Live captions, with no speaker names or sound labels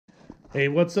Hey,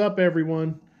 what's up,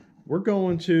 everyone? We're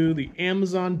going to the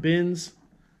Amazon bins,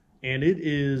 and it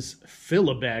is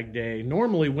Fill-A-Bag Day.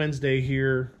 Normally, Wednesday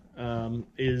here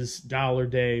is Dollar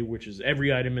Day, which is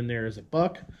every item in there is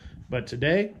 $1. But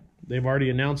today, they've already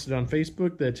announced it on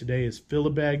Facebook that today is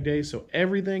Fill-A-Bag Day. So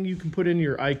everything you can put in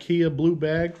your IKEA blue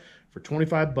bag for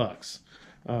 $25.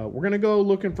 We're going to go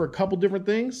looking for a couple different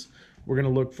things. We're going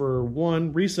to look for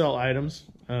resell items.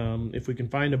 If we can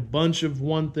find a bunch of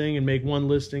one thing and make one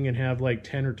listing and have like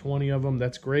 10 or 20 of them,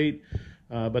 that's great.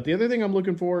 But the other thing I'm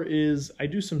looking for is I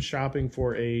do some shopping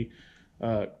for a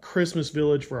Christmas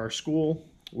village for our school,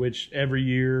 which every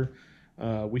year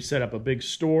we set up a big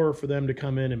store for them to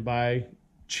come in and buy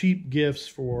cheap gifts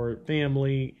for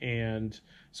family. And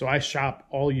so I shop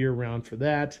all year round for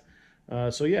that.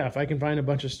 So yeah, if I can find a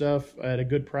bunch of stuff at a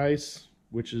good price,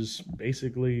 which is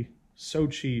basically so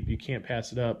cheap, you can't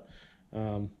pass it up.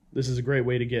 This is a great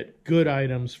way to get good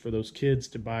items for those kids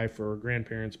to buy for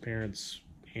grandparents, parents,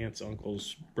 aunts,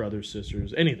 uncles, brothers,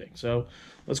 sisters, anything. So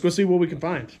let's go see what we can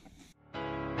find.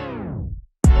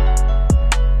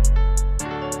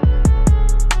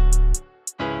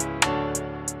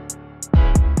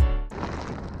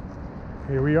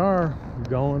 Here we are,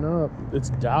 going up.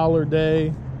 It's Dollar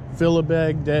Day,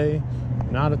 Fill-A-Bag Day.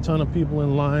 Not a ton of people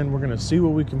in line. We're gonna see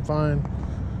what we can find.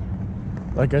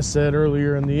 Like I said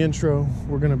earlier in the intro,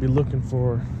 we're going to be looking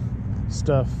for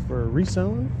stuff for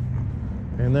reselling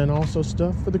and then also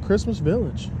stuff for the Christmas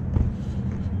village.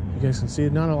 You guys can see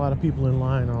not a lot of people in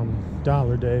line on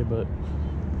Dollar Day, but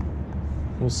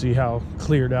we'll see how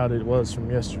cleared out it was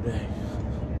from yesterday.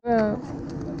 Yeah.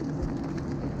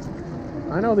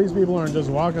 I know these people aren't just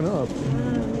walking up.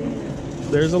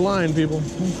 There's a line, people.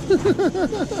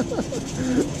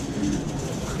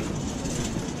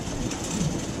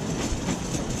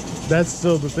 That's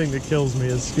still the thing that kills me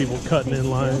is people cutting in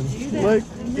line. Like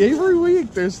every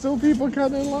week, there's still people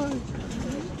cutting in line.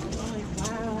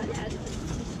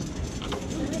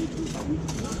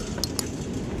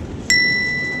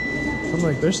 I'm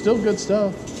like, there's still good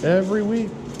stuff every week.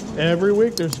 Every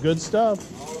week, there's good stuff.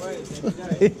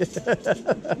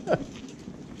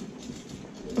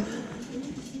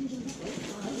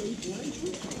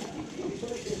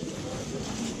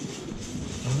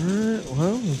 Alright,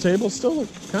 well, the table's still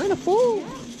kind of full.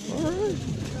 Alright.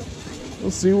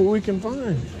 Let's see what we can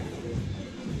find.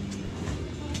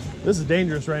 This is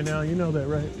dangerous right now, you know that,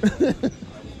 right?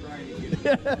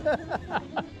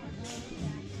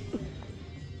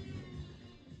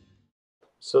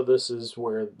 So this is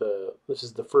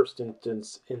the first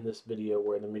instance in this video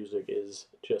where the music is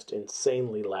just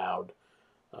insanely loud.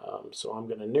 So I'm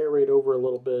going to narrate over a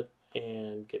little bit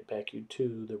and get back you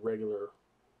to the regular,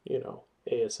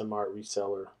 ASMR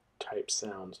reseller type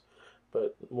sounds.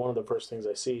 But one of the first things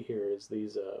I see here is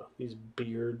these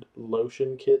beard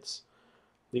lotion kits.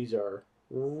 These are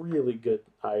really good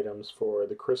items for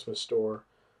the Christmas store.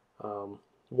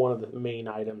 One of the main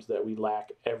items that we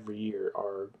lack every year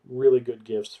are really good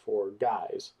gifts for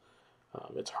guys.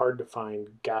 It's hard to find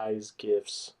guys'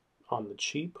 gifts on the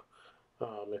cheap.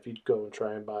 If you go and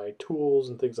try and buy tools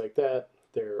and things like that,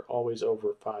 they're always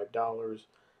over $5.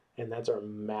 And that's our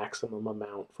maximum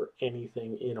amount for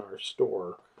anything in our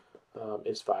store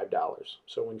is $5.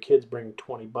 So when kids bring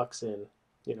 20 bucks in,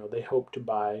 they hope to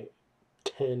buy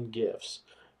 10 gifts,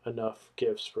 enough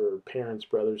gifts for parents,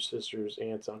 brothers, sisters,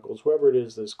 aunts, uncles, whoever it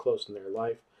is that's close in their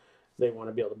life. They want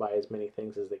to be able to buy as many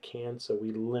things as they can, so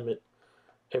we limit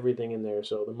everything in there.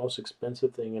 So the most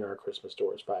expensive thing in our Christmas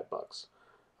store is $5.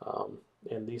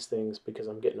 And these things, because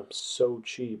I'm getting them so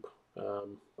cheap,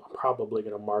 I'm probably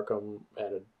going to mark them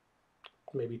at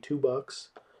maybe $2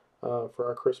 for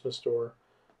our Christmas store.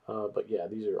 But yeah,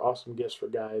 these are awesome gifts for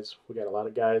guys. We got a lot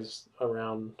of guys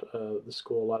around the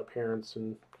school, a lot of parents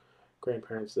and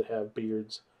grandparents that have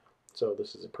beards, so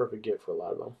this is a perfect gift for a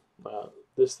lot of them.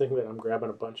 This thing that I'm grabbing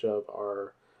a bunch of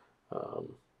are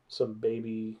some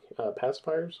baby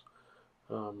pacifiers.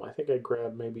 I think I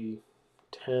grabbed maybe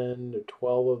 10 to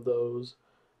 12 of those.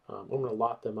 I'm going to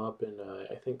lot them up in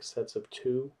I think sets of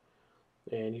 2,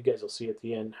 and you guys will see at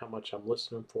the end how much I'm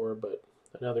listing them for, but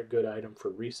another good item for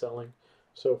reselling.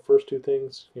 So first two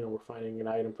things, we're finding an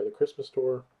item for the Christmas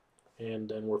store, and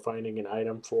then we're finding an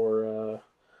item for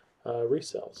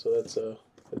resell. So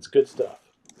that's good stuff.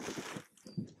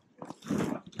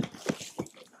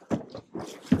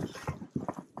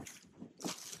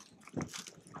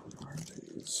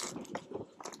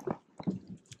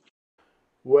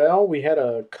 Well, we had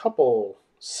a couple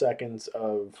seconds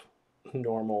of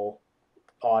normal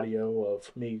audio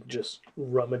of me just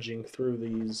rummaging through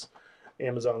these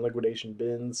Amazon liquidation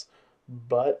bins,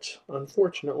 but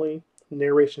unfortunately,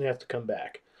 narration has to come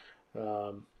back.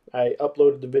 I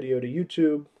uploaded the video to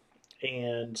YouTube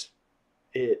and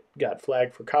it got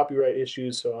flagged for copyright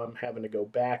issues, so I'm having to go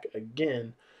back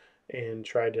again and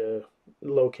try to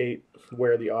locate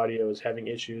where the audio is having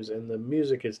issues. And the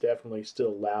music is definitely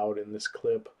still loud in this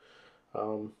clip.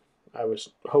 Um, I was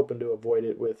hoping to avoid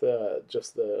it with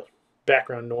just the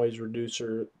background noise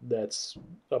reducer that's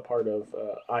a part of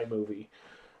iMovie.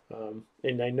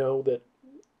 And I know that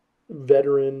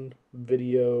veteran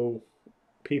video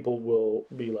people will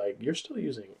be like, "You're still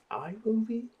using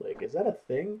iMovie? Like, is that a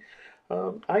thing?"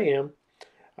 I am.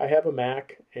 I have a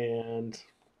Mac, and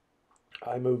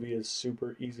iMovie is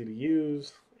super easy to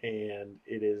use, and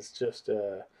it's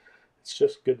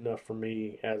just good enough for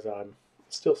me as I'm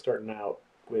still starting out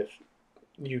with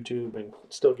YouTube and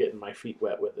still getting my feet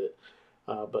wet with it.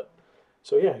 But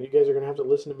so yeah, you guys are gonna have to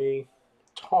listen to me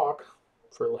talk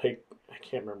for like I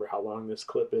can't remember how long this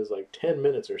clip is, like 10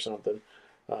 minutes or something.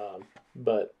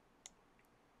 But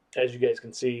as you guys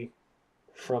can see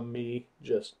from me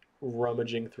just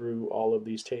rummaging through all of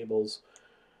these tables,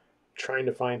 trying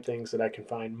to find things that I can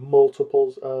find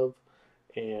multiples of.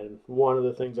 And one of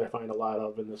the things I find a lot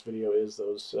of in this video is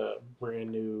those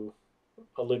brand new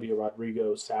Olivia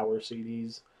Rodrigo sour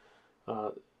CDs.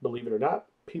 Uh, Believe it or not,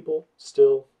 people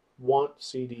still want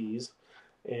CDs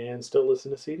and still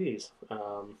listen to CDs.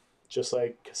 Just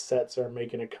like cassettes are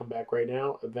making a comeback right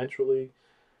now, eventually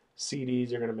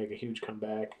CDs are going to make a huge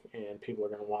comeback and people are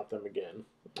going to want them again.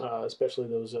 Especially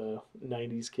those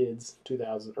 90s kids,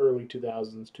 2000, early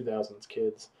 2000s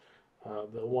kids.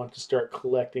 They'll want to start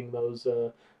collecting those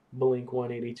Blink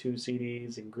 182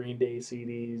 CDs and Green Day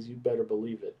CDs. You better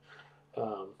believe it.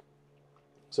 Um,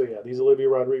 so yeah, these Olivia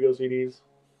Rodrigo CDs,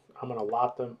 I'm gonna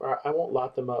lot them. Or I won't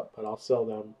lot them up, but I'll sell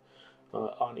them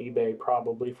on eBay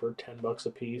probably for $10 a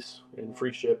piece and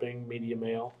free shipping, media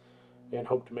mail, and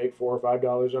hope to make $4 or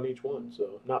 $5 on each one.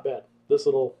 So not bad. This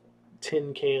little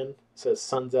tin can says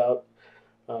 "Sun's Out."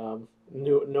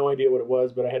 Knew no idea what it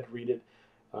was, but I had to read it.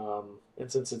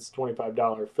 And since it's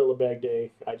 $25 fill a bag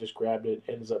day, I just grabbed it.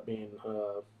 It ends up being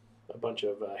a bunch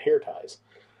of hair ties.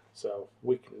 So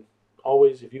we can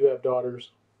always, if you have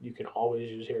daughters, you can always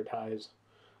use hair ties.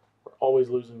 We're always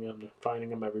losing them, finding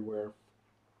them everywhere,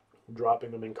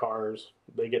 dropping them in cars.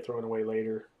 They get thrown away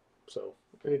later. So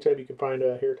anytime you can find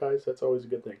hair ties, that's always a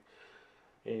good thing.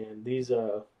 And these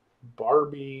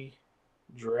Barbie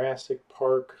Jurassic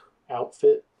Park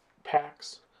outfit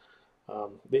packs,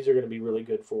 these are going to be really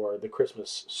good for the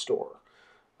Christmas store.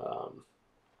 Um,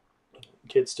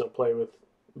 Kids still play with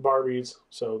Barbies,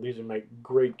 so these would make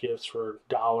great gifts for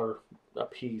 $1 a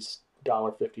piece,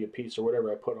 $1.50 a piece, or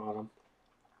whatever I put on them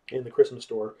in the Christmas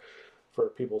store for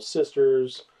people's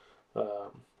sisters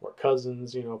or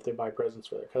cousins. You know, if they buy presents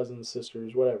for their cousins,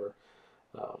 sisters, whatever.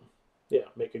 Um, yeah,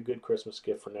 make a good Christmas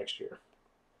gift for next year.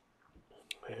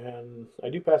 And I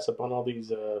do pass up on all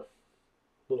these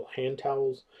little hand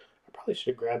towels. I probably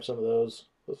should have grabbed some of those.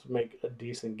 Those would make a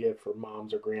decent gift for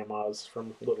moms or grandmas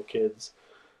from little kids.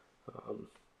 Um,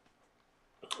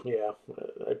 yeah,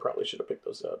 I probably should have picked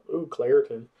those up. Ooh,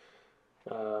 Claritin.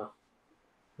 Uh,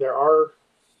 there are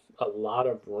a lot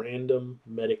of random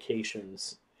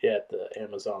medications at the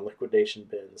Amazon liquidation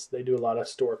bins. They do a lot of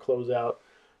store closeout,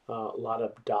 a lot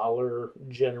of Dollar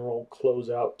General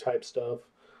closeout type stuff.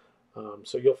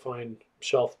 So you'll find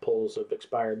shelf pulls of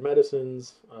expired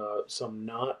medicines, some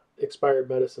not expired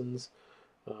medicines.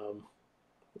 Um,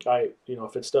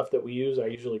 if it's stuff that we use, I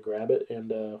usually grab it,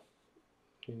 and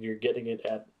you're getting it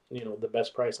at the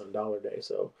best price on Dollar Day,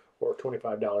 so or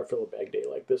 $25 fill a bag day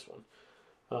like this one.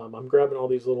 I'm grabbing all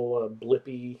these little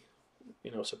blippy,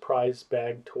 surprise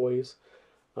bag toys.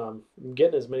 I'm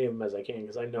getting as many of them as I can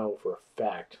because I know for a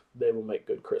fact they will make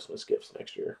good Christmas gifts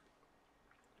next year.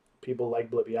 People like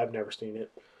Blippy. I've never seen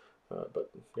it, but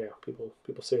yeah, people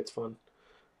say it's fun.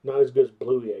 Not as good as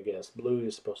Bluey, I guess. Bluey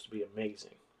is supposed to be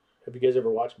amazing. Have you guys ever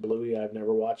watched Bluey? I've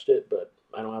never watched it, but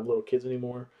I don't have little kids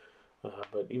anymore.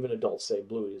 But even adults say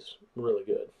Bluey is really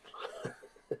good.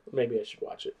 Maybe I should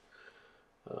watch it.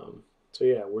 Um, so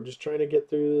yeah, we're just trying to get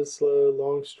through this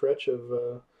long stretch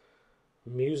of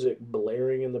music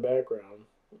blaring in the background.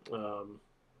 Um,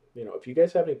 if you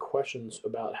guys have any questions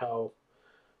about how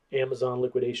Amazon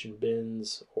liquidation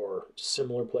bins or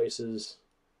similar places,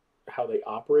 how they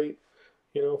operate,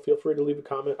 feel free to leave a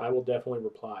comment. I will definitely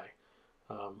reply.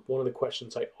 One of the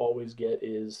questions I always get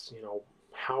is,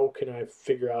 how can I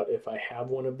figure out if I have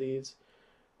one of these?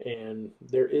 And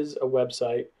there is a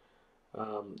website,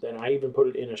 and I even put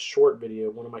it in a short video,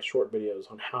 one of my short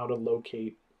videos on how to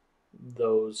locate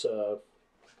those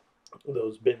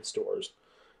bin stores.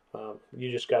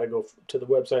 You just got to go to the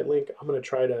website link. I'm going to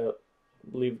try to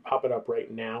pop it up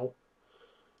right now,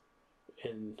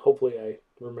 and hopefully I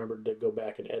remembered to go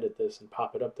back and edit this and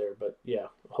pop it up there. But yeah,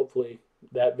 hopefully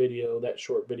that video, that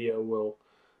short video, will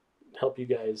help you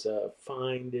guys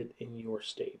find it in your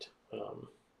state.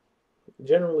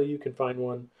 Generally, you can find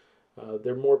one.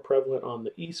 They're more prevalent on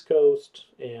the East Coast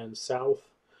and South.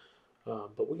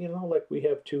 But like we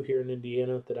have two here in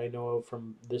Indiana that I know of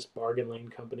from this Bargain Lane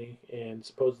company, and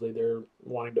supposedly they're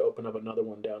wanting to open up another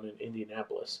one down in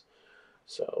Indianapolis.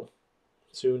 So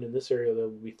soon in this area there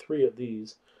will be three of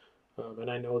these, and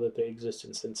I know that they exist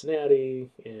in Cincinnati,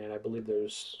 and I believe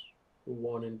there's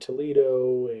one in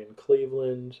Toledo and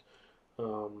Cleveland.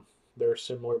 There are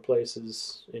similar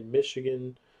places in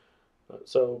Michigan.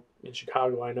 So in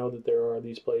Chicago, I know that there are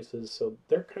these places. So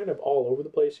they're kind of all over the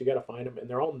place. You got to find them, and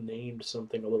they're all named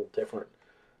something a little different.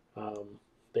 Um,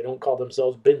 they don't call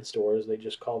themselves bin stores; they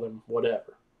just call them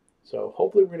whatever. So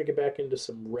hopefully, we're going to get back into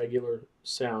some regular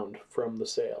sound from the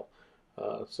sale.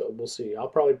 So we'll see. I'll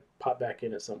probably pop back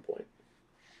in at some point.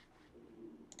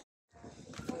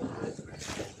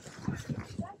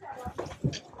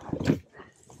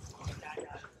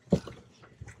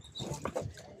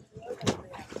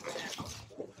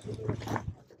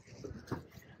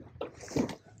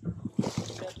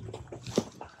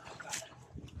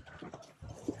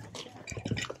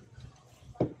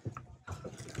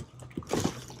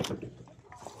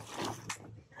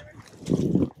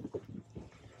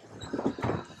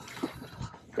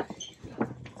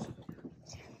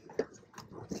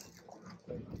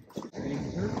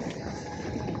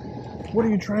 What are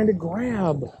you trying to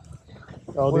grab?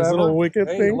 Oh, these little wicked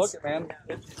things? Look it, man.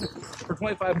 For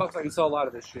 25 bucks, I can sell a lot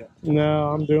of this shit. No,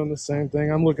 I'm doing the same thing.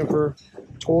 I'm looking for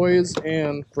toys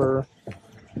and for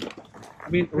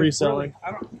reselling.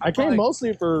 Really, I came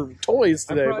mostly for toys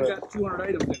today. I probably got 200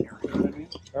 items in here. You know what I mean?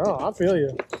 Oh, I feel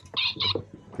you.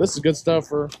 This is good stuff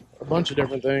for a bunch of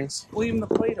different things. Well, even the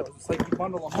Play-Dohs. It's like you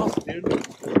bundle them up, dude.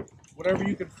 Whatever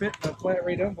you can fit in a flat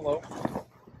rate envelope.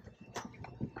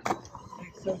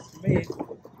 Makes sense to me.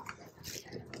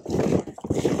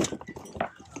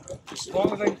 As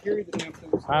long as I can carry the damn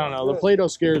things. I don't know. The Play-Doh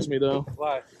scares me, though.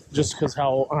 Why? Just because I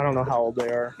don't know how old they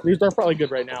are. They're probably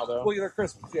good right now, though. Well, they're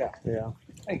Christmas, yeah. Yeah.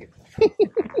 Thank you.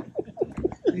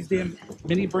 These damn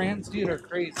mini brands, dude, are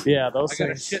crazy. Yeah, those things. I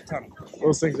got a shit ton of them.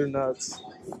 Those things are nuts.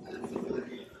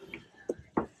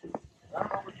 I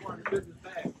don't know which one is this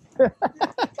bag.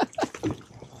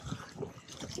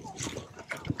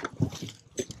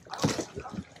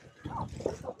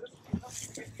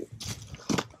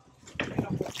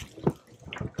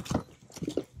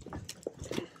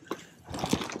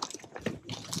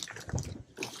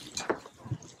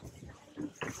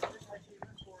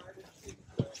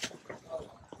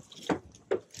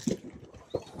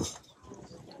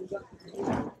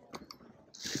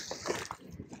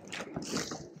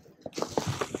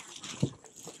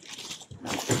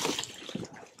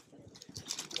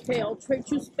 Okay, I'll trade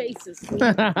you spaces.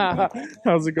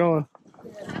 How's it going?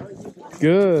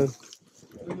 Good.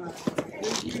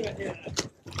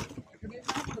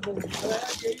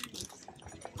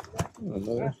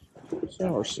 Another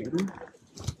sour seeder.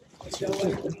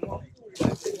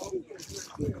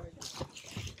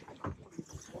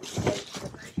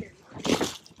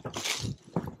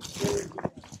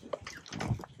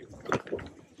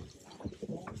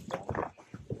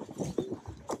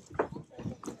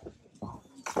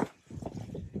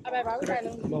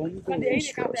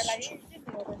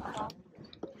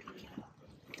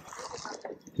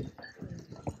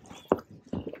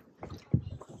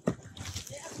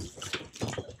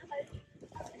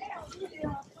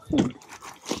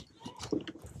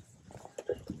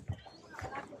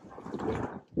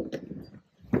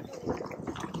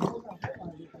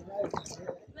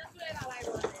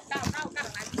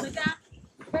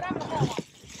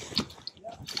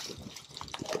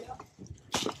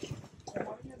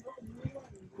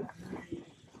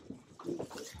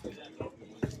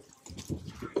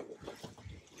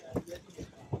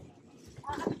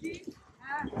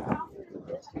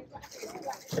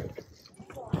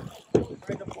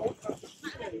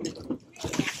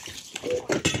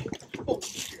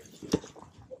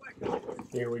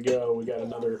 Here we go. We got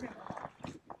another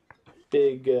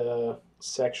big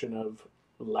section of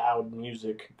loud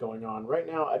music going on. Right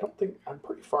now, I don't think I'm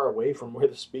pretty far away from where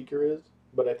the speaker is,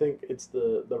 but I think it's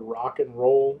the rock and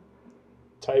roll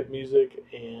type music,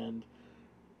 and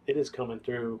it is coming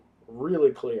through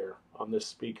really clear on this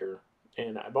speaker.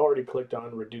 And I've already clicked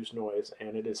on reduce noise,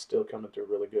 and it is still coming through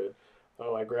really good.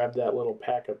 Oh, I grabbed that little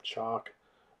pack of chalk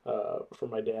from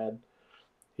my dad.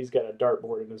 He's got a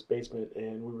dartboard in his basement,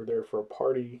 and we were there for a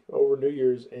party over New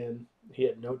Year's, and he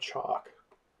had no chalk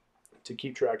to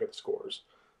keep track of the scores.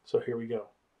 So here we go.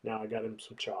 Now I got him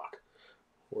some chalk.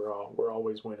 we're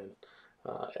always winning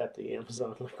at the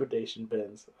Amazon liquidation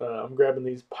bins. I'm grabbing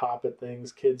these poppet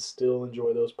things. Kids still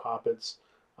enjoy those poppets.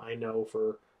 I know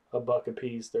for $1 a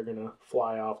piece, they're gonna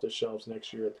fly off the shelves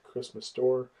next year at the Christmas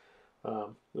store.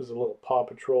 There's a little Paw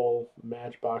Patrol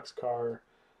Matchbox car.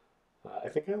 I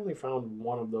think I only found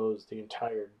one of those the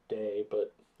entire day,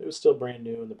 but it was still brand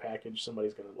new in the package.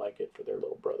 Somebody's gonna like it for their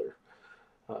little brother.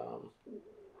 Um,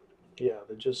 yeah,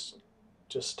 they're just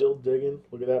still digging.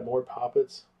 Look at that, more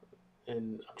poppets,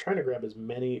 and I'm trying to grab as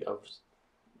many of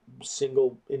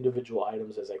single individual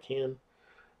items as I can,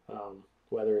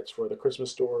 whether it's for the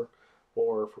Christmas store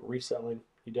or for reselling.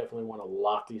 You definitely want to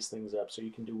lock these things up so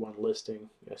you can do one listing,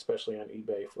 especially on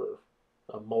eBay for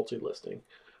a multi-listing.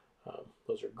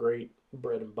 Those are great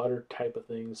bread and butter type of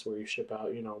things where you ship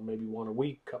out, maybe one a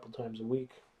week, a couple times a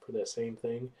week for that same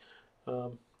thing.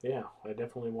 Yeah, I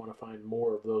definitely want to find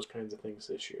more of those kinds of things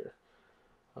this year.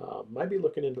 Might be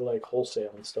looking into like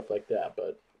wholesale and stuff like that,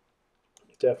 but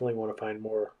definitely want to find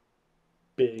more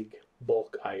big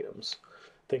bulk items,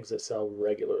 things that sell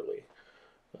regularly.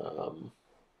 Um,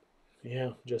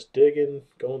 yeah, just digging,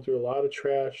 going through a lot of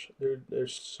trash.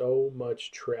 There's so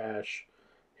much trash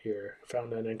here.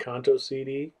 Found an Encanto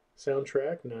CD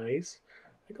soundtrack, nice.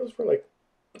 It goes for like,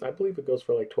 I believe it goes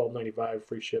for like $12.95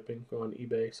 free shipping on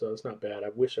eBay, so it's not bad. I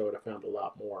wish I would have found a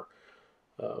lot more.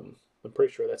 I'm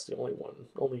pretty sure that's the only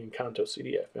Encanto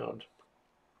CD I found.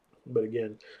 But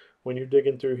again, when you're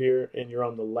digging through here and you're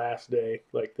on the last day,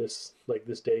 like this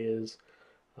day is,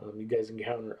 you guys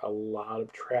encounter a lot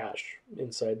of trash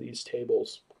inside these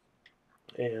tables,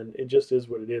 and it just is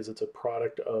what it is. It's a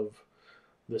product of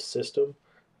the system.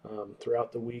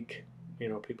 Throughout the week,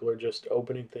 people are just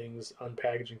opening things,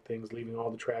 unpackaging things, leaving all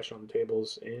the trash on the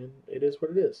tables, and it is what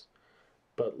it is.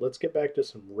 But let's get back to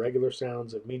some regular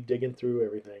sounds of me digging through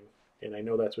everything, and I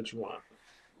know that's what you want.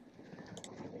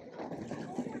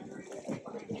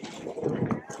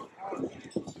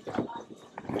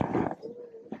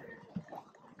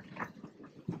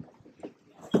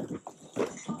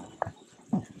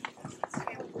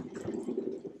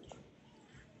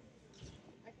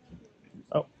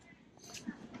 Oh,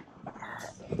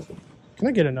 can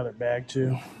I get another bag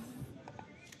too?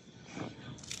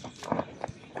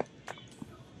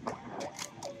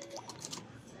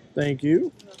 Thank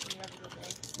you.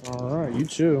 All right, you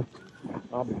too.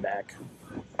 I'll be back.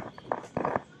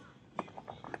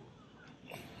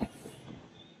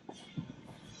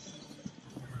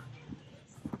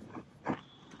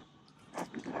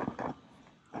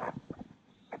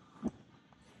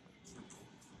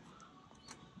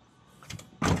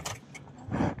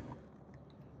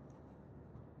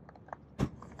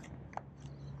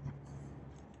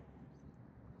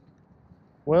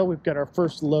 Well, we've got our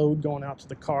first load going out to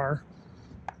the car,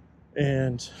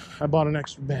 and I bought an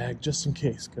extra bag just in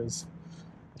case, because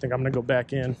I think I'm going to go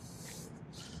back in,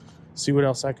 see what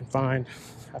else I can find.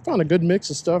 I found a good mix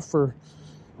of stuff for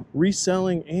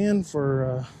reselling and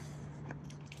for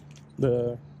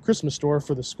the Christmas store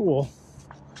for the school,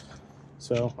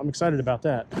 so I'm excited about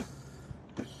that.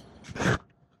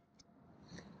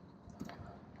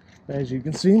 As you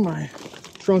can see, my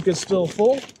trunk is still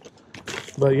full,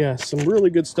 but yeah, some really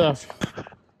good stuff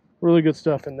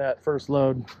in that first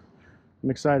load. I'm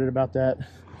excited about that.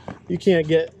 You can't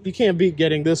beat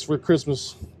getting this for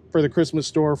Christmas, for the Christmas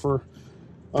store for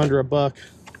under $1.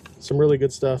 Some really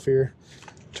good stuff here.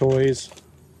 Toys.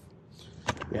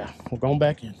 Yeah, we're going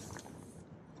back in.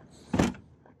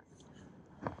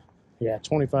 Yeah,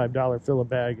 $25 fill a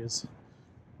bag is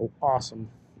an awesome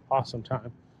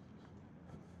time.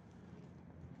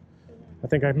 I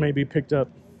think I've maybe picked up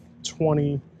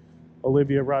 20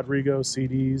 Olivia Rodrigo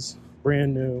CDs,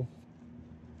 brand new.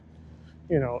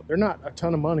 They're not a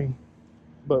ton of money,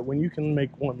 but when you can make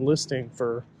one listing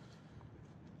for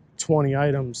 20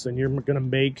 items, then you're going to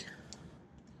make,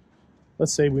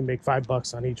 let's say we make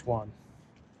 $5 on each one.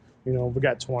 We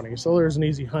got 20, so there's an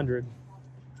easy 100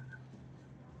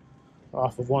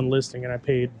 off of one listing, and I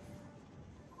paid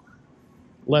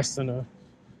less than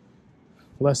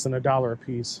 $1 a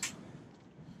piece.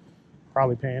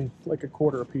 Probably paying like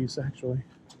 $0.25 a piece, actually.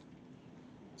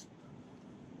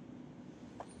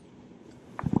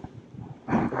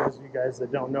 For those of you guys that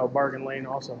don't know, Bargain Lane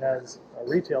also has a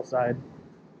retail side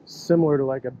similar to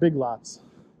like a Big Lots.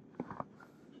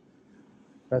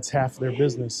 That's half their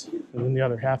business, and then the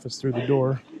other half is through the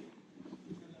door.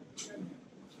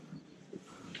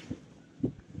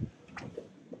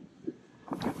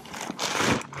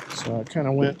 So I kind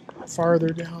of went farther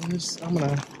down this. I'm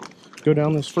going to go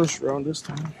down this first road this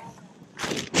time.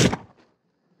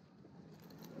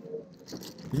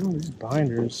 These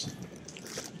binders.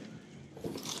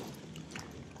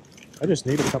 I just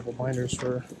need a couple binders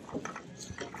for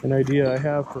an idea I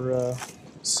have for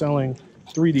selling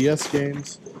 3DS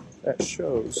games at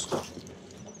shows.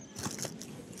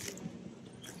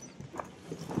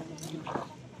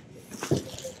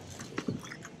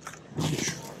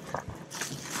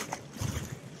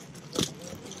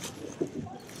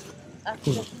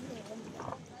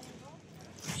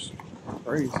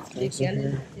 Crazy things in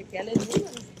here.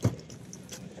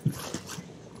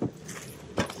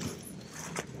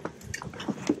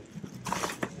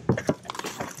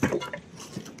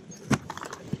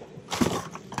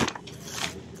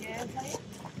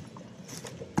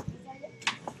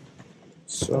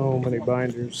 So many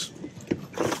binders.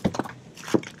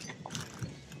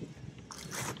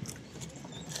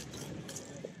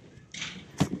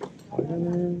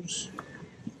 Binders.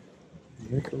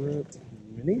 Nicorette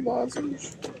mini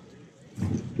lozenge.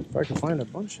 If I can find a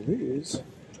bunch of these.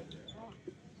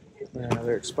 Nah,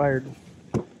 they're expired.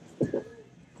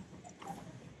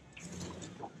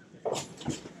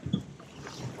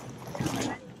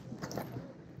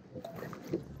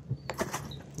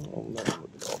 Oh man,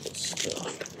 look at all this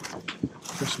stuff.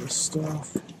 Christmas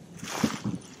stuff.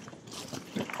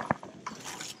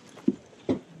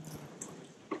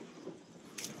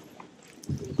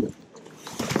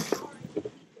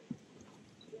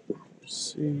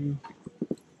 Let's see.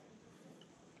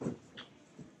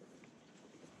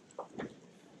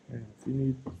 And if you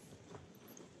need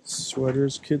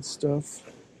sweaters, kid stuff,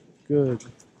 good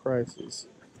prices.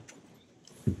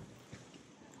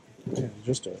 Man,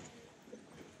 just a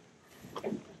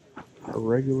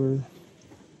regular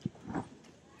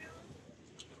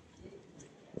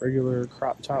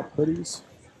crop top hoodies.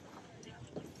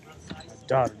 My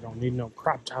daughter don't need no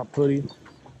crop top hoodie,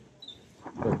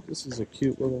 but this is a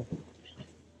cute little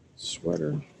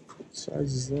sweater. What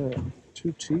size is that?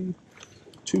 2T?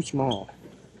 Too small.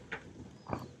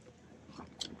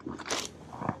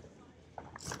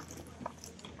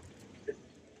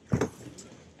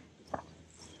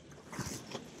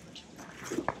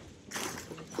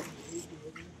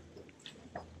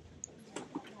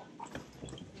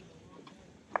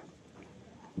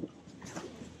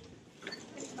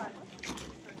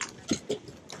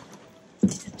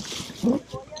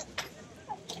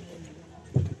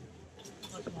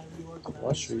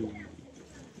 Slushy.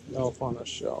 Elf on a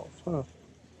shelf, huh?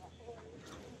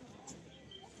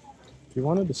 If you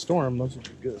wanted to store them, those would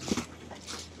be good.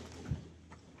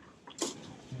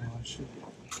 Oh, I should.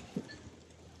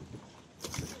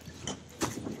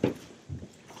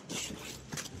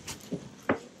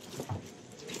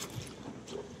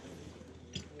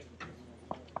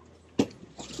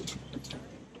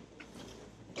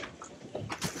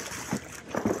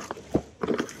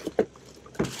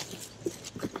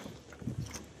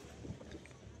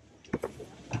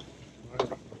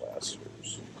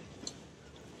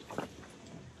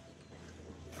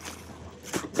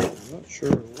 I'm not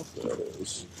sure what that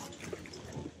is.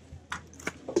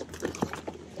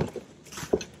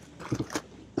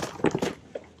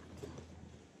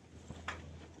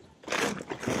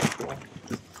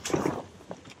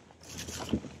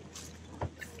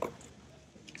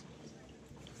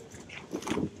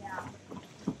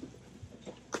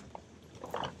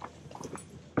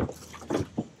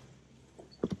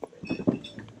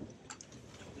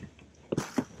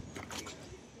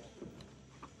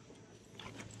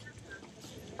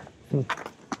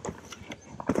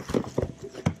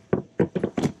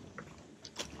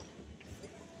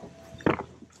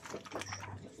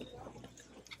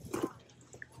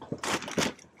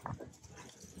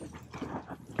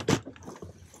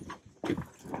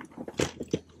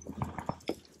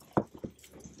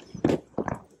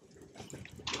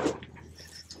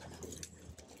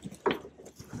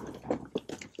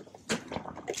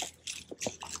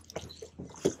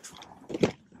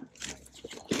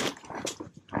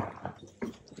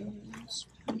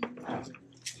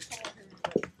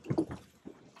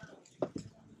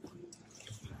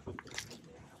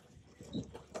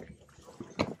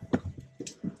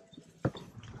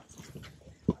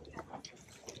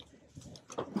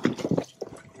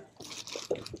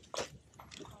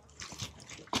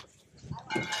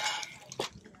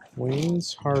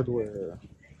 Wayne's Hardware.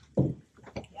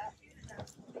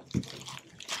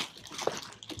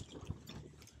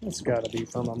 That's got to be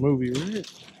from a movie,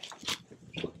 right?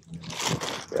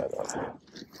 Gotta.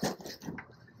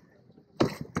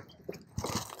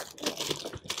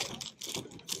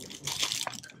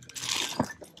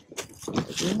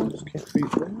 Can't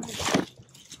beat that.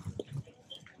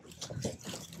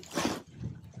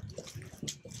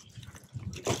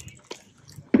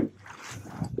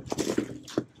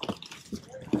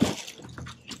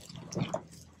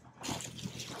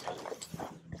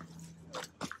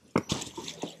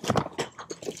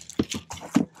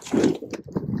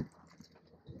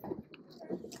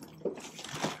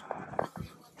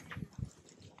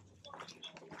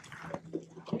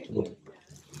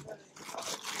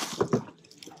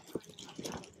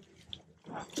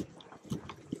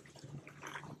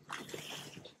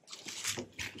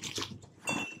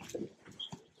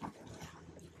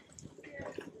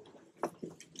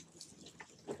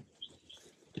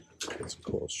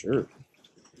 shirt.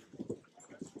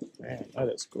 Man, that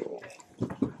is cool.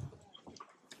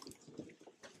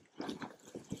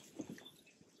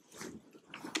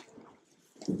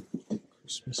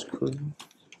 Christmas crew.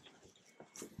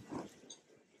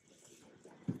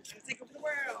 Take over the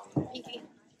world, Pinky.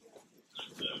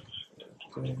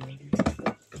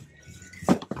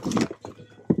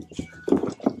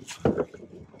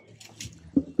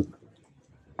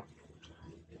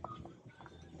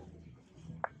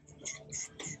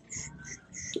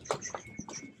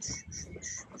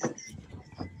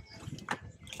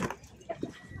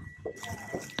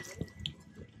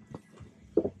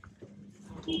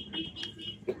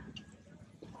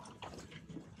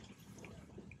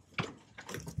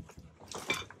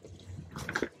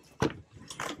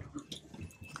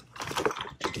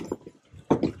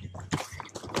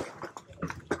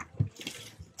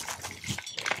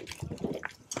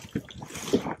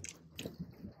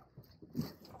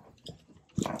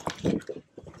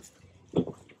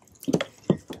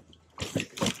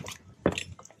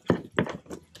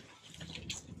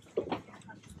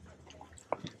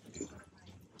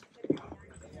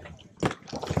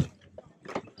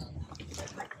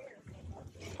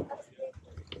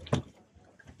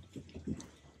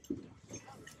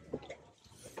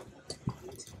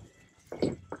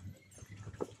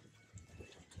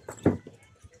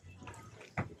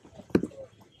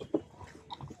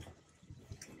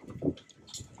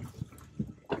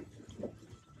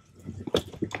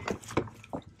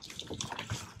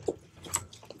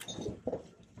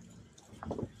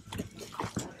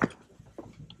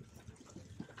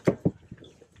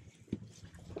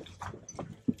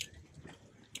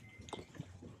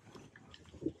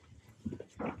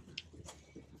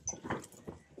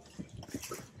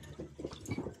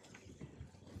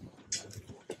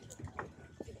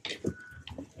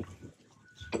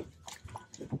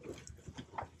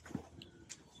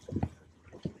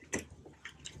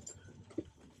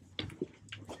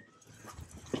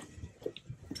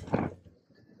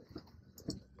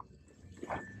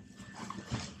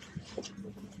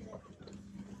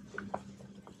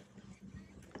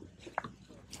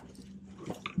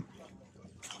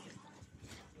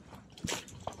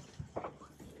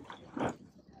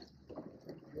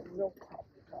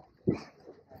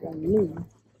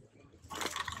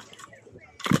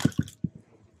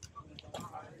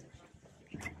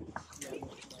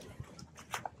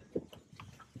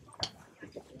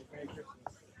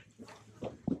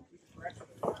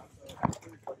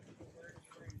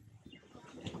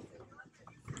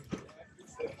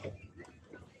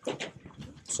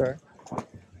 Sorry.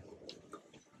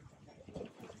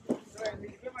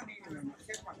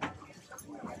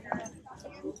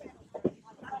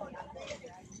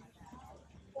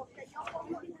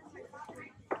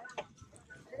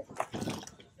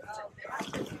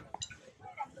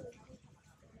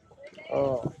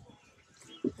 Oh.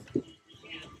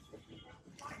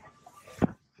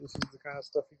 This is the kind of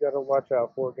stuff you gotta watch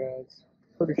out for, guys.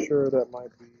 Pretty sure that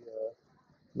might be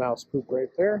mouse poop right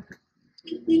there.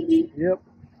 Yep.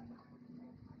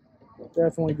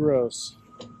 Definitely gross.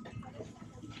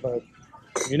 But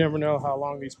you never know how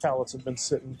long these pallets have been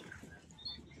sitting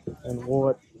and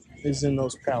what is in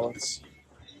those pallets.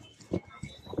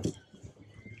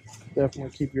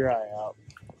 Definitely keep your eye out.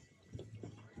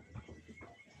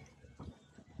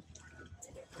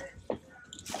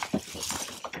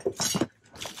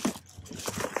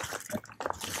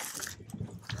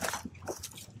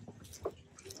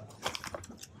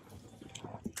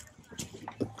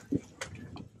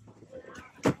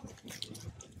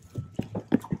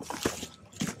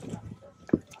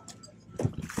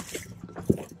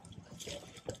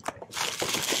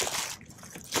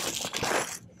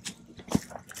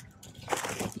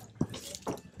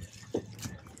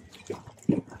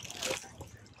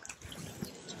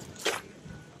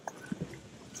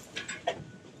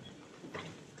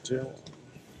 Jill.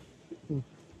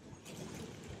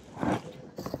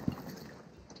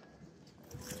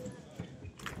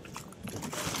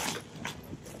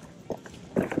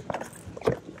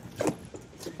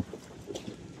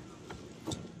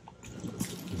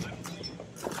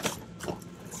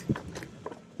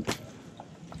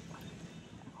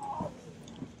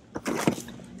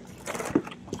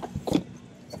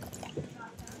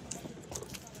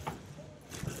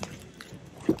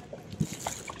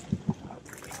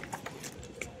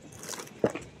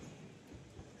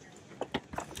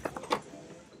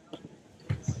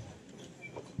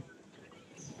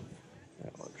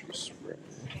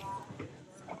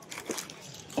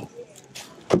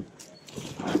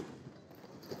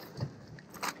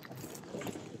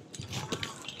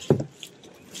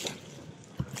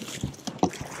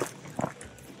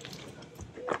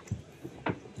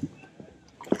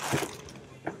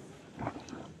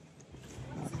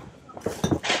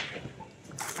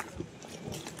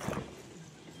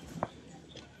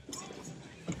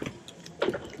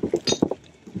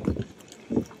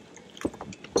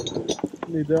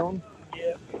 Need that one?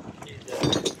 Yeah. Need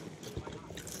that.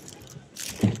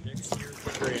 Next year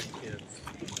for grandkids.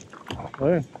 Oh,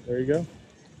 yeah. There you go.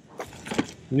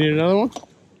 You need another one?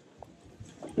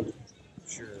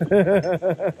 Sure.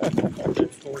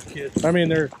 That's 4 kids. I mean,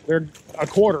 they're a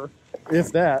quarter,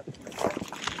 if that.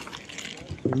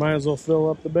 You might as well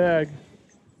fill up the bag.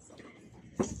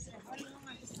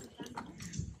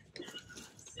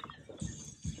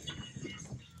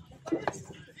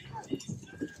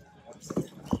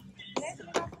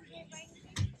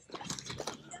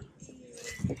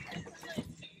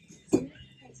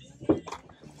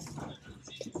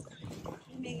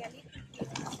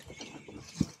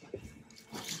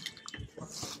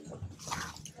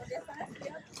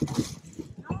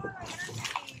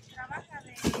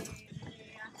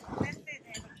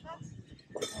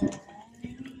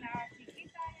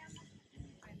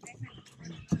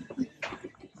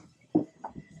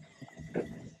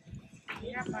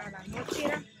 Para la noche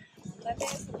era,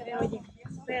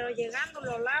 pero llegando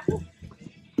lo lavo.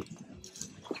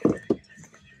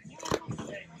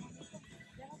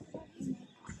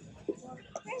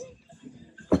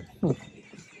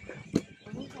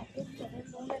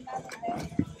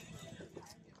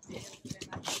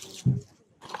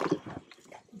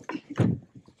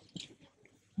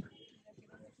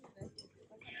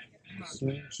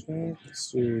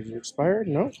 Let's see, is it expired?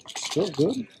 No, still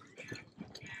good.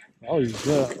 I'll use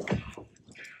that.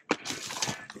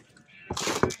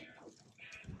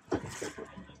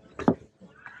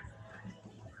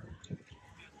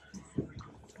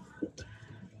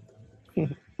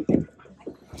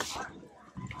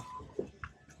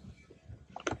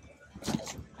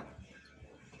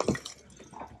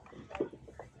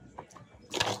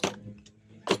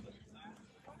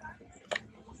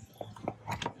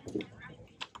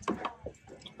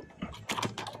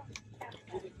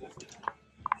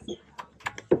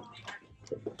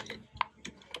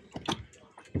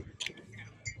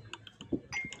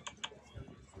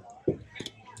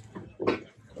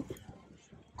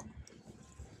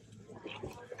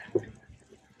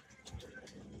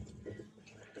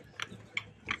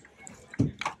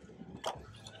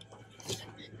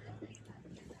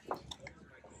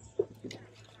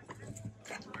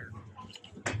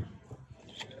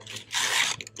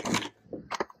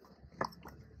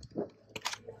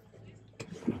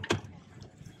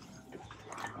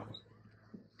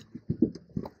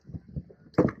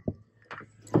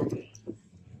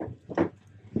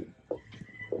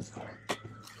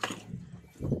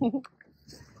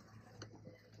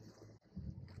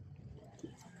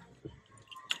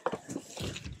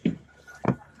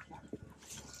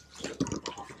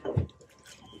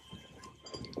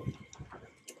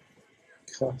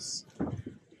 Cuss.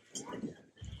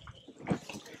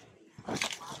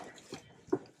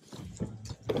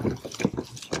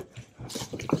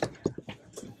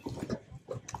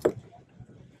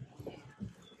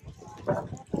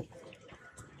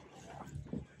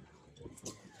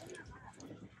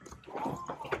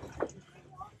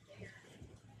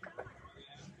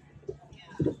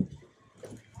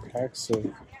 Packs of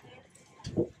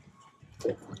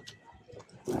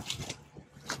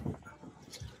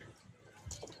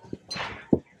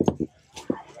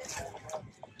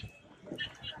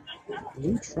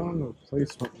Neutron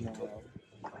replacement knob.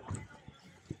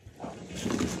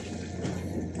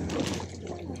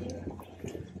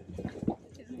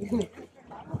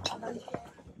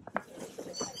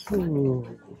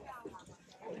 Ooh.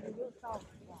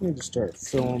 I need to start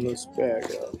filling this bag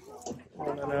up.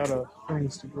 Running out of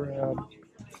things to grab.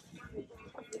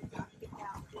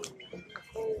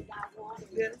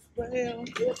 Yes, well.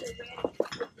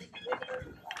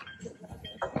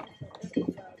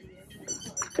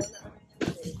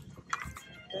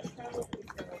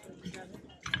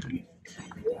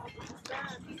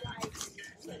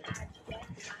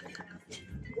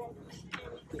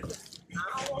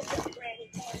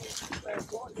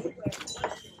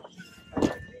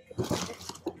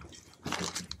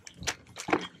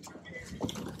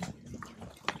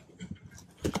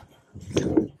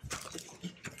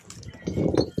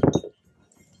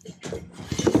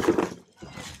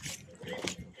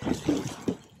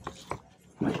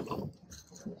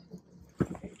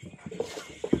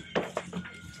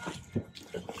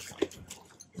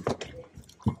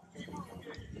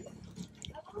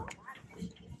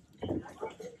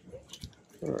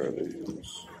 What are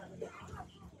these?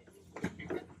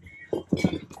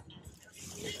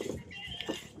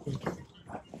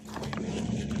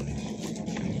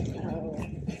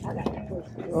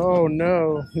 Oh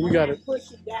no, you got it.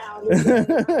 Push it down.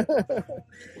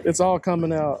 It's all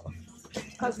coming out.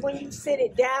 Because when you sit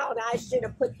it down, I should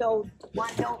have put those.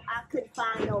 I couldn't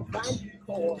find no bungee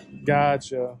cord.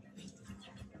 Gotcha.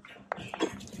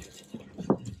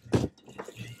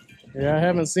 Yeah, I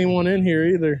haven't seen one in here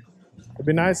either. It'd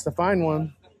be nice to find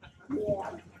one. Yeah.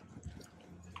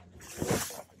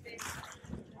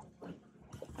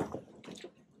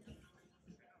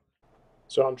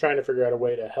 So I'm trying to figure out a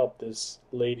way to help this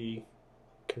lady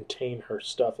contain her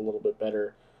stuff a little bit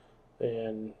better.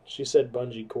 And she said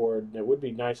bungee cord, and it would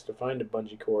be nice to find a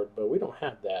bungee cord, but we don't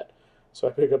have that. So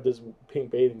I pick up this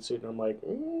pink bathing suit, and I'm like,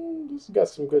 this has got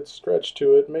some good stretch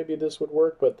to it. Maybe this would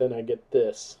work, but then I get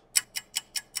this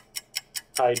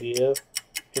idea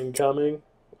incoming.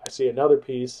 I see another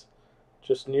piece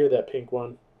just near that pink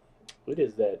one. It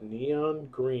is that neon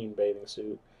green bathing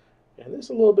suit, and this is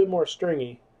a little bit more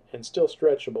stringy and still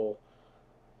stretchable.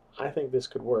 I think this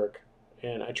could work,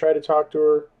 and I try to talk to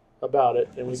her about it,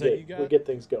 and we get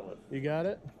things going. You got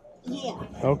it? Yeah.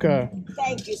 Okay.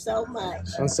 Thank you so much.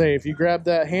 I'll say if you grab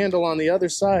that handle on the other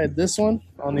side, this one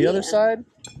on the other side,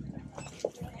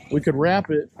 we could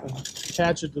wrap it and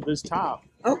attach it to this top.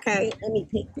 Okay, let me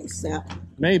pick this up.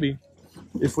 Maybe.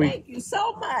 Thank you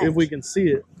so much. If we can see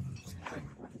it.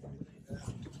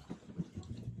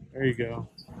 There you go.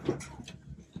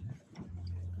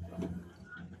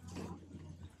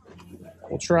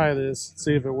 We'll try this,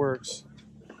 see if it works.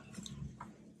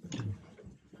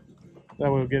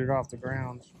 That way we'll get it off the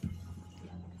ground.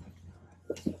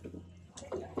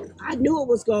 I knew it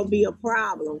was going to be a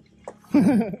problem.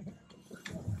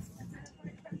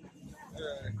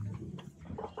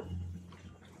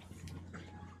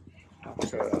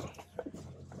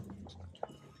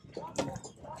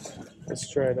 Let's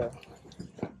try that.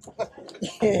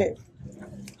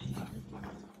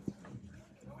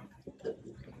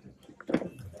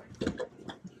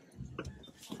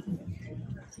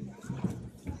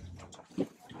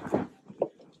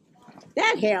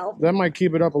 That helped. That might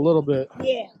keep it up a little bit.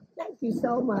 Yeah, thank you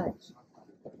so much.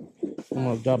 I'm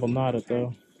going to double knot it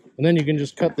though. And then you can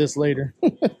just cut this later.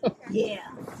 Yeah.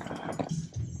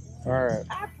 All right.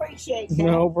 I appreciate that.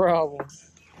 No problem.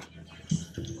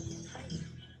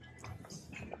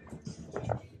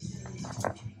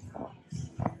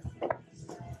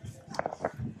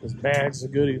 Those bags are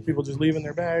goodies. People just leaving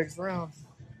their bags around.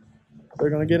 They're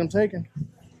going to get them taken.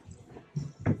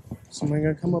 Somebody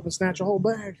going to come up and snatch a whole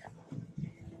bag.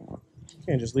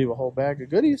 Can't just leave a whole bag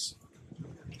of goodies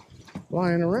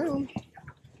lying around.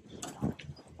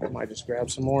 I might just grab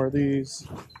some more of these.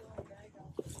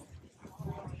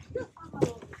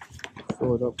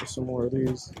 Fill it up with some more of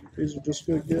these. These are just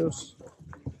good gifts.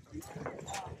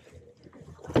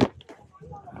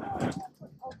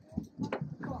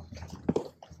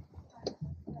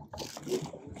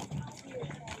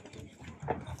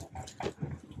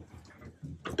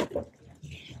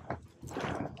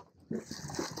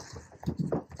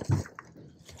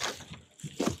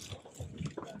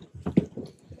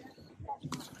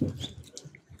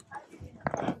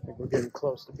 I think we're getting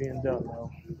close to being done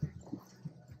though.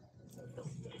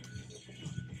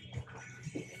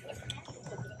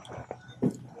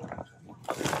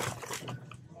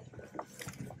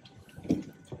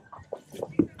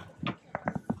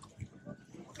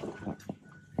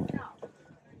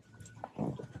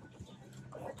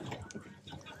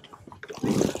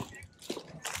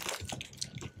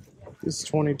 This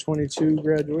 2022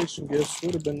 graduation gifts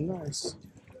would have been nice.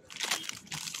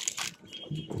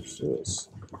 What's this?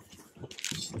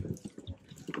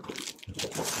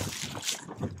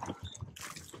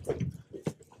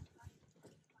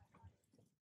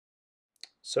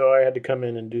 So I had to come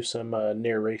in and do some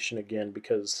narration again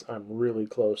because I'm really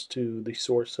close to the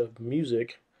source of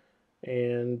music,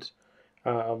 and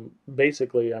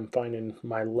basically I'm finding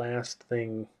my last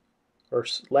thing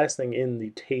in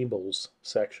the tables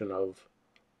section of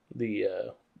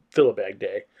the Fill-A-Bag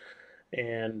Day,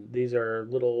 and these are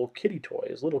little kitty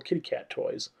toys, little kitty cat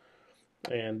toys,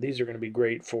 and these are going to be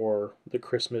great for the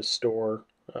Christmas store.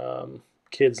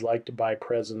 Kids like to buy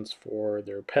presents for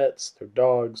their pets, their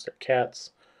dogs, their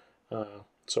cats.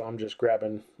 So I'm just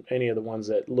grabbing any of the ones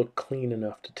that look clean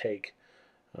enough to take.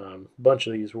 A bunch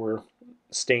of these were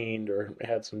stained or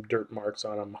had some dirt marks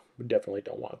on them. We definitely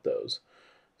don't want those.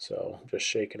 So just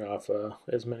shaking off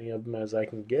as many of them as I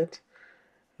can get.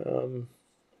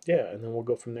 Yeah, and then we'll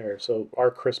go from there. So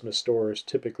our Christmas store is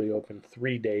typically open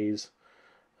 3 days,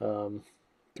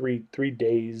 three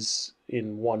days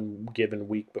in one given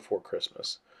week before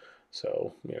Christmas.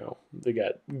 So they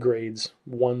got grades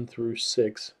 1 through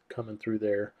 6 coming through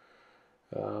there,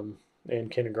 and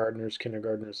kindergartners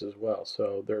as well.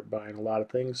 So they're buying a lot of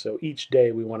things. So each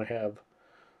day we want to have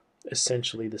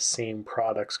essentially the same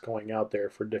products going out there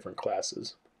for different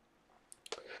classes.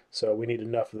 So we need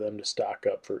enough of them to stock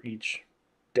up for each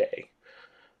day.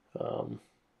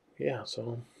 Yeah, so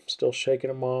I'm still shaking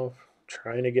them off,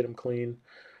 trying to get them clean.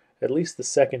 At least the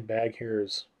second bag here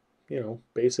is,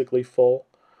 basically full,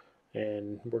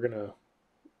 and we're gonna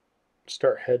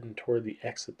start heading toward the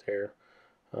exit there.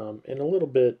 In a little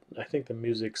bit, I think the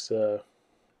music's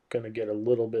gonna get a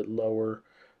little bit lower,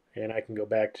 and I can go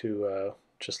back to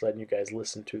just letting you guys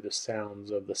listen to the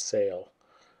sounds of the sale.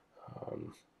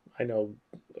 I know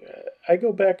I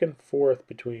go back and forth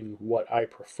between what I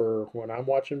prefer when I'm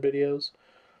watching videos.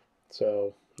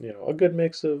 So, a good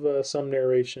mix of some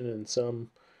narration and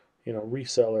some,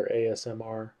 reseller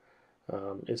ASMR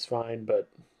is fine, but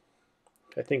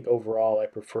I think overall I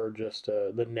prefer just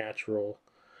the natural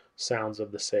sounds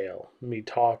of the sale. Me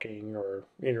talking or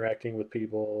interacting with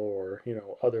people or,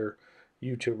 other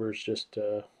YouTubers just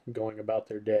going about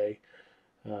their day.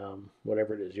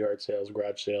 Whatever it is, yard sales,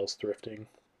 garage sales, thrifting.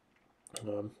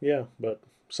 Yeah, but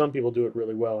some people do it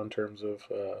really well in terms of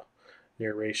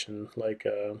narration. Like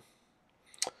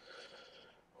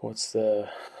what's the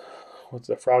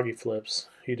Froggy Flips?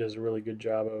 He does a really good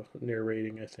job of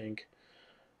narrating. I think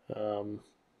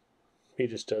he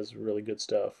just does really good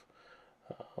stuff.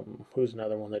 Who's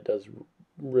another one that does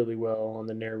really well on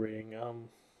the narrating?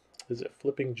 Is it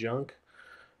Flipping Junk?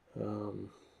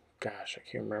 Gosh, I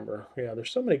can't remember. Yeah,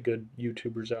 there's so many good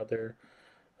YouTubers out there.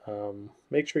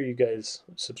 Make sure you guys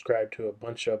subscribe to a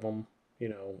bunch of them,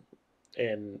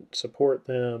 and support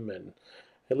them, and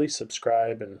at least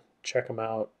subscribe and check them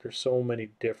out. There's so many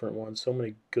different ones, so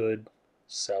many good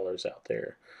sellers out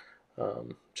there.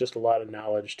 Just a lot of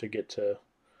knowledge to get to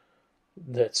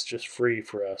that's just free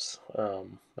for us.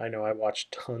 I know I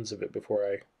watched tons of it before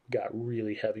I got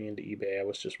really heavy into eBay. I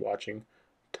was just watching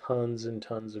tons and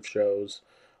tons of shows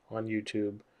on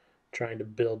YouTube, trying to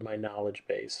build my knowledge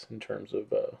base in terms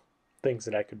of things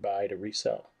that I could buy to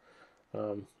resell.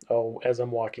 As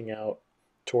I'm walking out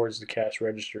towards the cash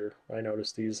register, I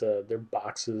noticed these they're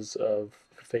boxes of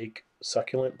fake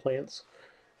succulent plants,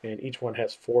 and each one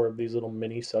has 4 of these little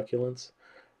mini succulents.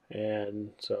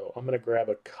 And so I'm going to grab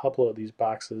a couple of these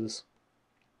boxes.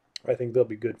 I think they'll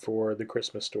be good for the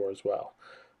Christmas store as well.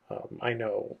 I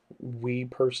know we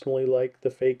personally like the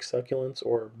fake succulents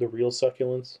or the real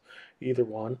succulents, either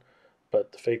one,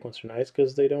 but the fake ones are nice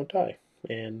because they don't die,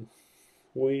 and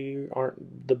we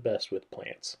aren't the best with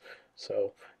plants.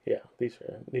 So yeah, these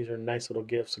are nice little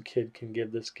gifts. A kid can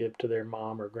give this gift to their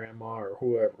mom or grandma or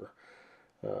whoever,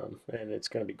 and it's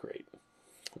going to be great.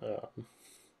 I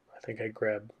think I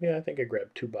grabbed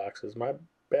 2 boxes. My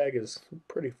bag is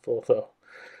pretty full though.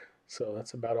 So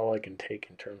that's about all I can take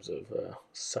in terms of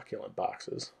succulent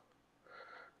boxes.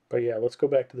 But yeah, let's go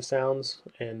back to the sounds,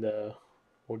 and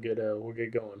we'll get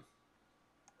going.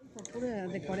 Put a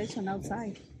decoration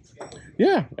outside.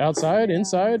 Yeah, outside,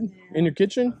 inside, in your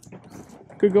kitchen.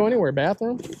 Could go anywhere.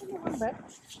 Bathroom.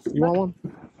 You want one?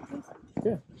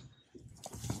 Yeah.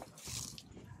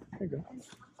 There you go.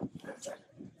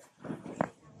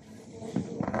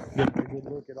 Get a good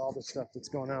look at all the stuff that's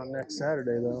going out next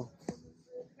Saturday, though.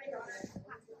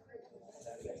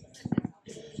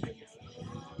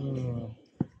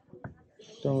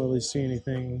 Don't really see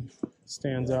anything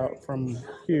stands out from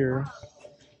here,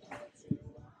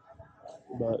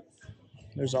 but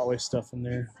there's always stuff in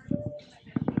there.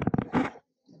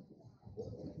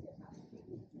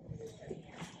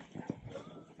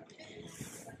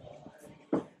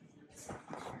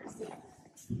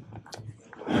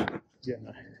 Getting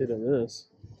a hit of this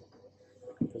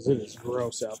because it is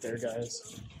gross out there,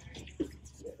 guys.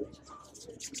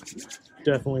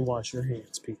 Definitely wash your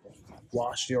hands, people.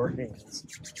 Wash your hands.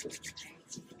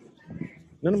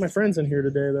 None of my friends in here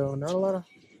today, though. Not a lot of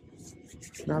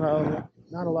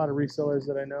resellers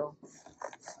that I know.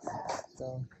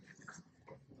 So,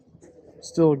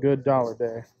 still a good dollar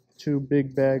day. 2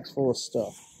 big bags full of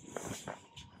stuff.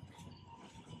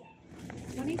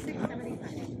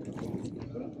 $26.75.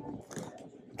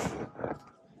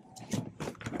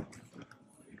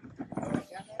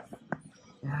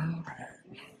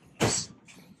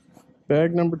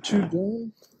 Bag number 2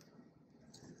 done.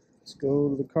 Let's go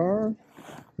to the car.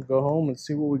 We'll go home and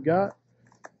see what we got.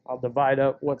 I'll divide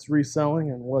up what's reselling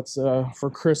and what's for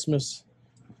Christmas,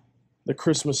 the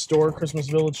Christmas store, Christmas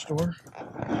Village store.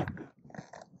 And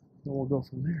we'll go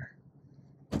from there.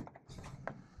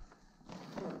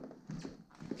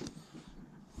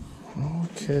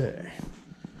 Okay.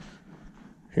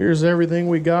 Here's everything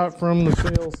we got from the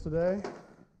sales today.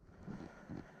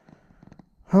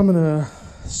 I'm going to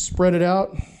spread it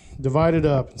out, divide it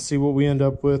up, and see what we end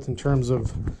up with in terms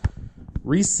of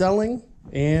reselling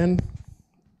and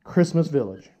Christmas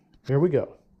Village. Here we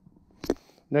go.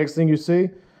 Next thing you see,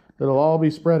 it'll all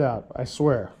be spread out, I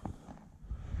swear.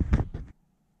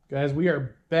 Guys, we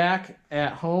are back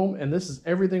at home, and this is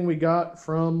everything we got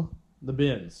from the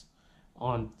bins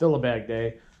on Fill-A-Bag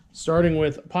Day. Starting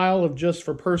with a pile of just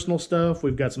for personal stuff.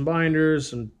 We've got some binders,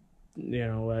 some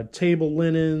table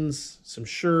linens, some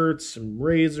shirts, some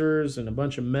razors, and a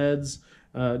bunch of meds.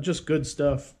 Just good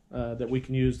stuff that we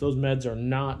can use. Those meds are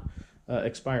not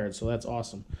expired, so that's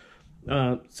awesome.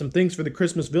 Some things for the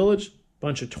Christmas Village,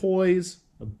 bunch of toys,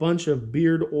 a bunch of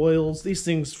beard oils. These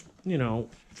things,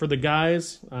 for the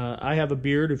guys. I have a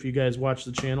beard if you guys watch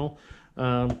the channel.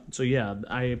 So yeah,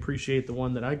 I appreciate the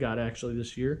one that I got actually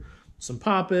this year. Some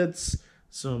poppets,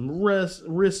 some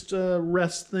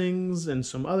rest things, and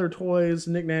some other toys,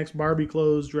 knickknacks, Barbie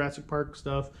clothes, Jurassic Park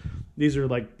stuff. These are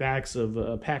like packs of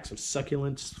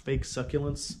succulents, fake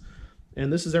succulents.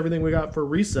 And this is everything we got for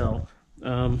resell.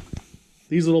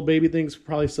 These little baby things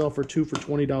probably sell for $2 for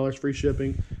 $20, free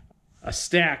shipping. A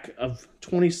stack of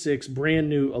 26 brand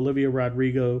new Olivia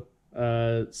Rodrigo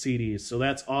CDs. So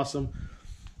that's awesome.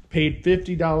 Paid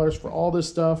 $50 for all this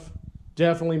stuff.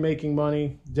 Definitely making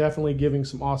money. Definitely giving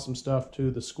some awesome stuff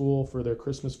to the school for their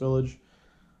Christmas Village.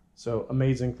 So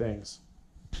amazing things.